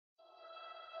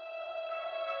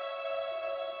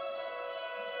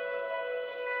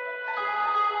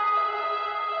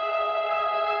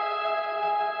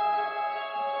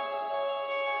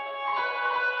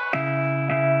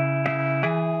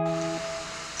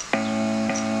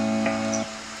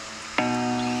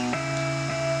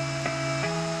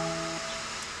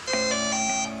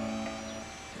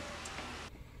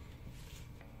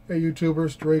Hey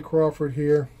YouTubers, Dre Crawford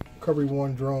here, Recovery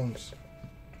One Drones.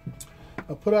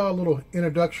 I put out a little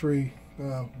introductory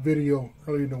video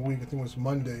earlier in the week, I think it was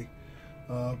Monday,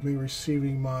 of me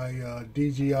receiving my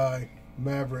Dji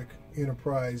Mavic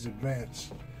Enterprise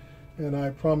Advance. And I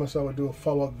promised I would do a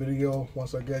follow-up video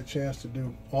once I get a chance to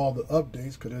do all the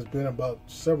updates, because there's been about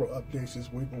several updates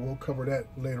this week, but we'll cover that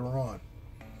later on.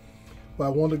 But I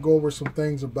wanted to go over some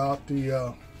things about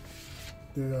the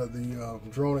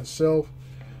drone itself.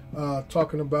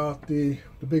 Talking about the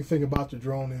big thing about the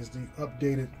drone is the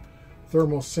updated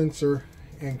thermal sensor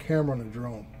and camera on the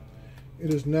drone.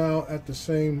 It is now at the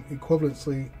same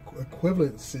equivalency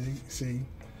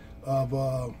of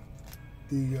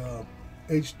the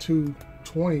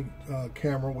H220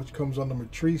 camera, which comes on the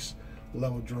matrice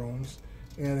level drones,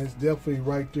 and it's definitely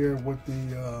right there with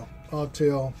the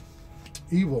Autel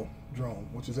Evo drone,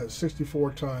 which is at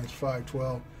 64 times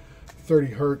 512, 30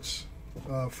 hertz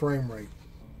frame rate.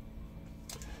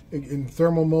 In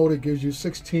thermal mode, it gives you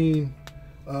 16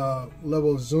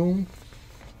 level zoom,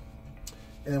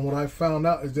 and what I found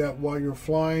out is that while you're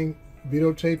flying,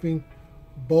 videotaping,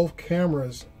 both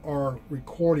cameras are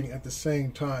recording at the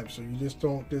same time. So you just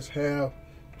don't have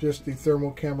just the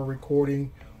thermal camera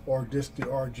recording or just the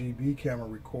RGB camera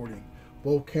recording.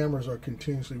 Both cameras are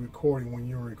continuously recording when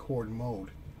you're in record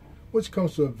mode, which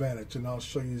comes to advantage, and I'll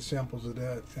show you examples of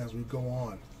that as we go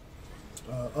on.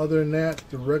 Other than that,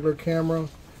 the regular camera,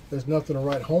 there's nothing to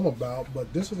write home about,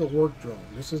 but this is a work drone.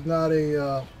 This is not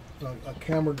a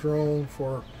camera drone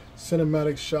for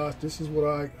cinematic shots. This is what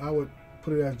I would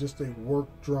put it as, just a work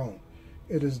drone.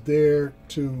 It is there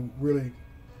to really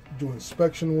do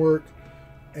inspection work,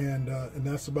 and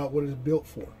that's about what it's built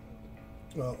for.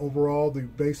 Overall, the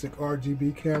basic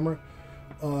RGB camera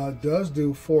does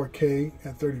do 4K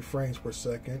at 30 frames per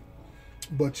second,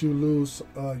 but you lose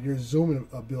your zooming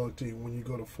ability when you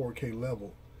go to 4K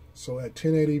level. So at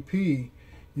 1080p,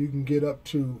 you can get up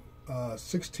to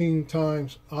 16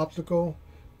 times optical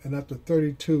and up to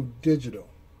 32 digital,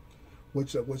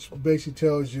 which basically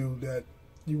tells you that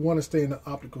you want to stay in the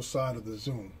optical side of the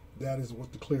zoom. That is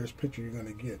what the clearest picture you're going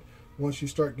to get. Once you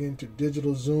start getting to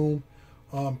digital zoom,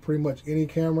 pretty much any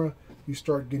camera, you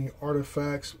start getting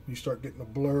artifacts, you start getting a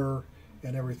blur,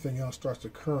 and everything else starts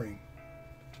occurring.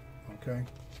 Okay,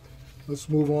 let's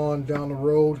move on down the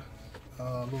road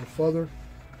a little further.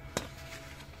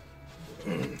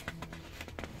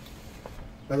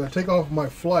 As I take off my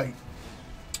flight,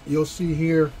 you'll see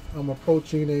here I'm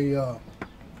approaching a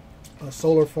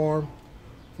solar farm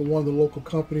for one of the local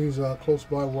companies close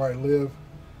by where I live.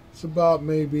 It's about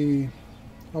maybe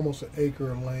almost an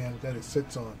acre of land that it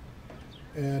sits on,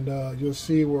 and you'll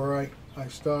see where I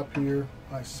stop here.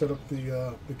 I set up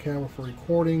the camera for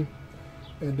recording,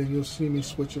 and then you'll see me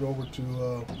switch it over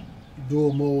to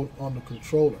dual mode on the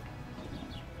controller.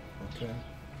 Okay,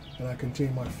 and I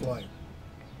continue my flight.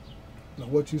 Now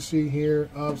what you see here,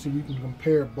 obviously you can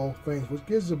compare both things, which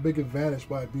gives a big advantage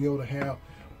by being able to have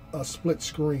a split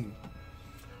screen.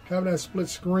 Having that split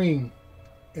screen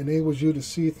enables you to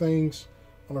see things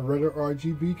on a regular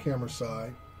RGB camera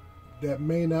side that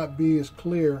may not be as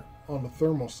clear on the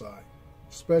thermal side,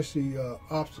 especially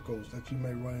obstacles that you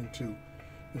may run into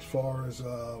as far as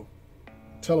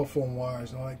telephone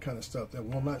wires and all that kind of stuff that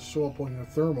will not show up on your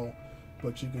thermal,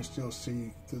 but you can still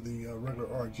see through the regular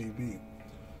RGB.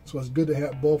 So it's good to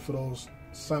have both of those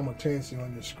simultaneously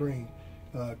on your screen.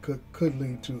 Could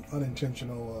lead to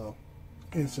unintentional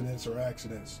incidents or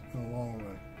accidents in the long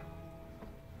run.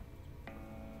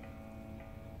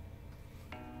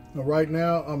 Now right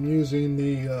now I'm using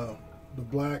the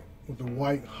black with the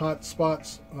white hot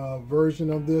spots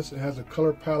version of this. It has a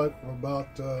color palette of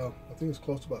about I think it's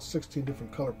close to about 16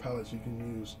 different color palettes you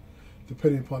can use,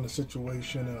 depending upon the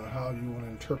situation and how you want to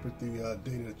interpret the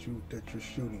data that you're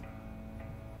shooting.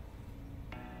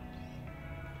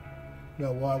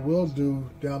 Now what I will do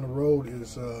down the road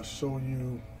is show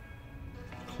you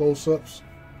close-ups.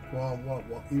 While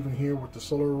even here with the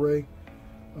solar array,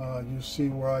 you see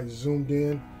where I zoomed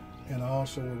in, and I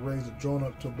also will raise the drone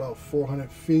up to about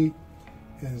 400 feet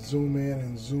and zoom in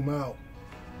and zoom out,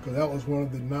 because that was one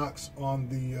of the knocks on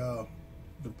the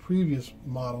previous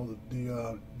model,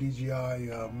 the Dji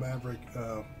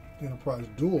Mavic Enterprise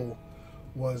Dual,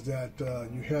 was that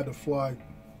you had to fly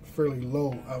fairly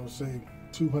low, I would say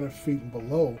 200 feet and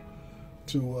below,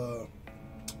 to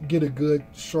get a good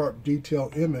sharp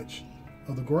detailed image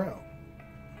of the ground.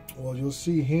 Well, you'll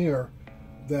see here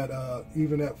that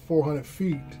even at 400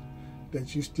 feet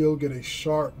that you still get a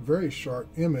sharp, very sharp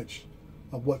image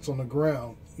of what's on the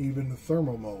ground, even the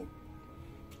thermal mode.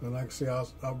 And like I say,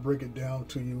 I'll break it down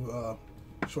to you,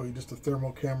 show you just the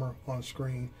thermal camera on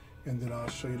screen and then I'll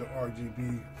show you the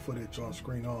RGB footage on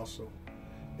screen also.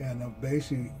 And I'm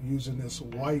basically using this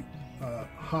white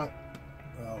hot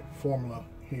formula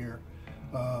here.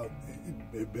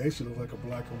 It basically looks like a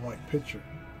black and white picture.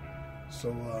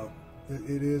 So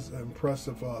it is an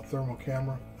impressive thermal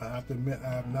camera. I have to admit,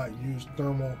 I have not used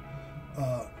thermal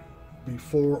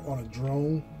before on a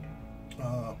drone,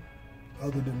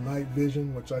 other than night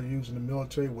vision, which I use in the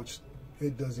military, which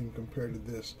it doesn't even compare to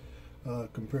this,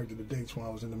 compared to the dates when I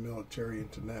was in the military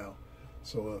into now.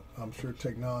 So I'm sure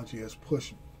technology has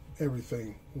pushed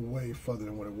everything way further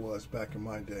than what it was back in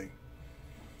my day.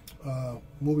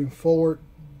 Moving forward,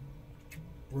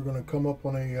 we're going to come up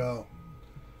on a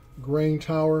grain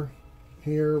tower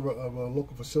here of a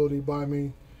local facility by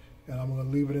me, and I'm going to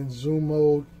leave it in zoom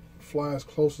mode, fly as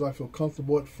close as I feel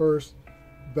comfortable at first,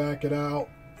 back it out,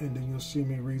 and then you'll see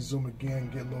me rezoom again,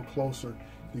 get a little closer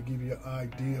to give you an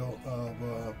idea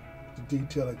of the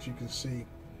detail that you can see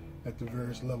at the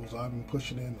various levels. I've been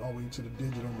pushing in all the way to the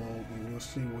digital mode, and you'll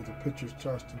see where the picture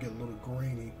starts to get a little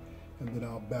grainy, and then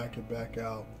I'll back it back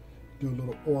out, do a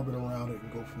little orbit around it,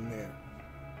 and go from there.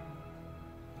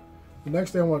 The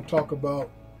next thing I want to talk about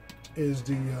is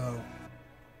the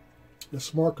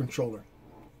Smart Controller.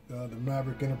 The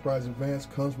Mavic Enterprise Advance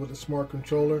comes with a Smart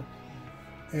Controller,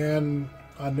 and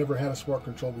I never had a Smart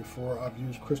Controller before. I've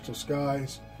used Crystal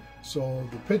Skies, so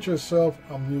the picture itself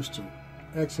I'm used to.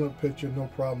 Excellent picture, no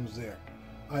problems there.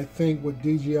 I think what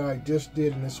DJI just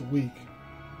did in this week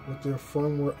with their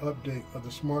firmware update of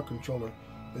the Smart Controller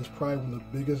is probably one of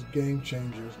the biggest game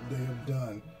changers they have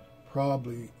done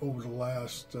probably over the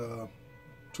last 2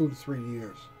 to 3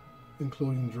 years,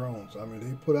 including drones. I mean,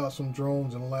 they put out some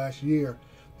drones in the last year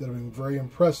that have been very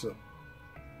impressive,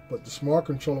 but the Smart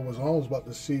Controller was almost about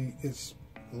to see its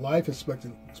life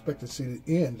expectancy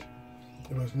to end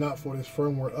if it was not for this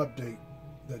firmware update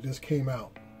that just came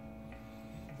out.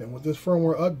 And with this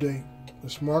firmware update, the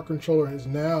Smart Controller has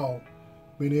now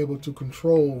been able to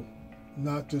control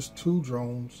not just 2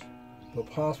 drones, but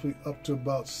possibly up to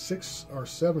about 6 or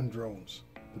 7 drones,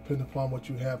 depending upon what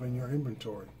you have in your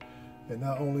inventory. It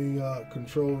not only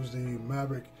controls the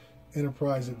Mavic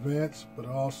Enterprise Advance, but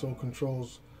it also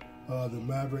controls the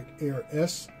Mavic Air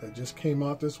S that just came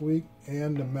out this week,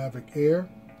 and the Mavic Air,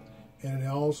 and it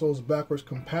also is backwards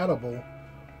compatible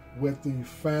with the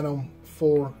Phantom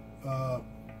 4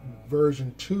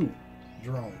 version 2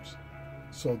 drones.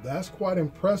 So that's quite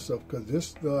impressive, because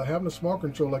this having a Smart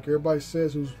Controller, like everybody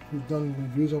says who's done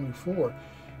reviews on before,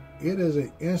 it is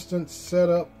an instant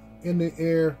setup in the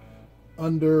air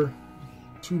under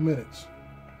 2 minutes.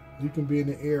 You can be in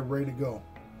the air ready to go.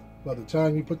 By the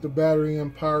time you put the battery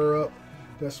in, power up,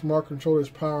 that Smart Controller is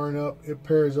powering up, it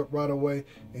pairs up right away,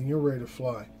 and you're ready to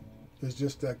fly. It's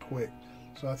just that quick.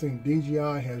 So I think DJI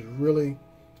has really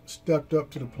stepped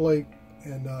up to the plate,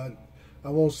 and I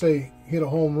won't say hit a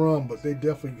home run, but they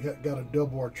definitely got a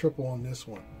double or triple on this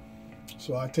one.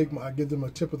 So I give them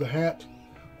a tip of the hat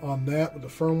on that with the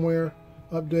firmware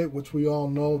update, which we all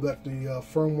know that the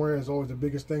firmware is always the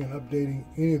biggest thing in updating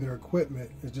any of their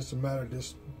equipment. It's just a matter of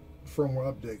just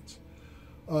firmware updates.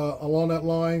 Along that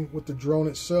line, with the drone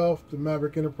itself, the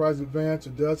Mavic Enterprise Advance,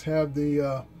 it does have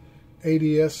the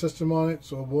ADS system on it,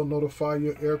 so it will notify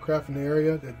your aircraft in the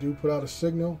area that do put out a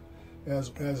signal, as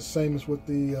the same as with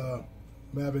the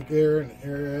Mavic Air and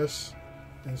Air S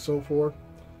and so forth.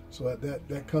 So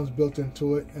that comes built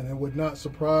into it, and it would not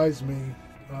surprise me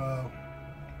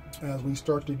as we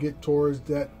start to get towards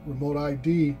that remote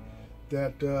ID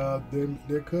that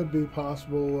there could be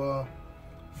possible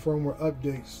firmware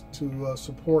updates to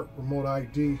support remote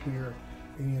ID here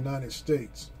in the United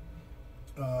States.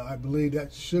 I believe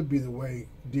that should be the way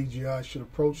DJI should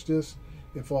approach this,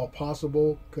 if all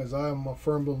possible, because I am a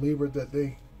firm believer that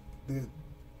the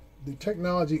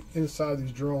technology inside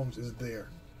these drones is there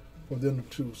for them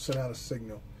to send out a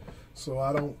signal. So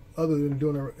I don't, other than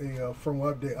doing a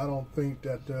firmware update, I don't think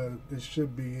that it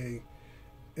should be a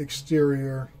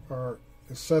exterior or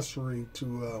accessory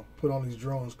to put on these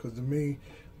drones, because to me,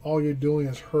 all you're doing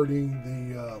is hurting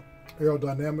the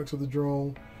aerodynamics of the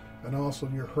drone, and also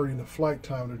you're hurting the flight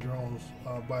time of the drones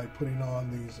by putting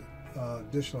on these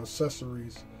additional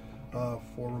accessories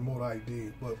for remote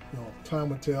ID. But you know, time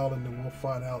will tell, and then we'll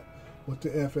find out what the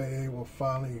FAA will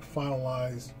finally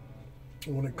finalize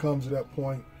when it comes to that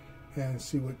point, and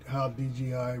see how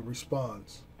DJI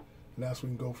responds, and that's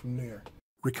when we can go from there.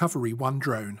 Recovery One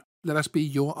Drone. Let us be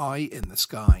your eye in the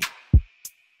sky.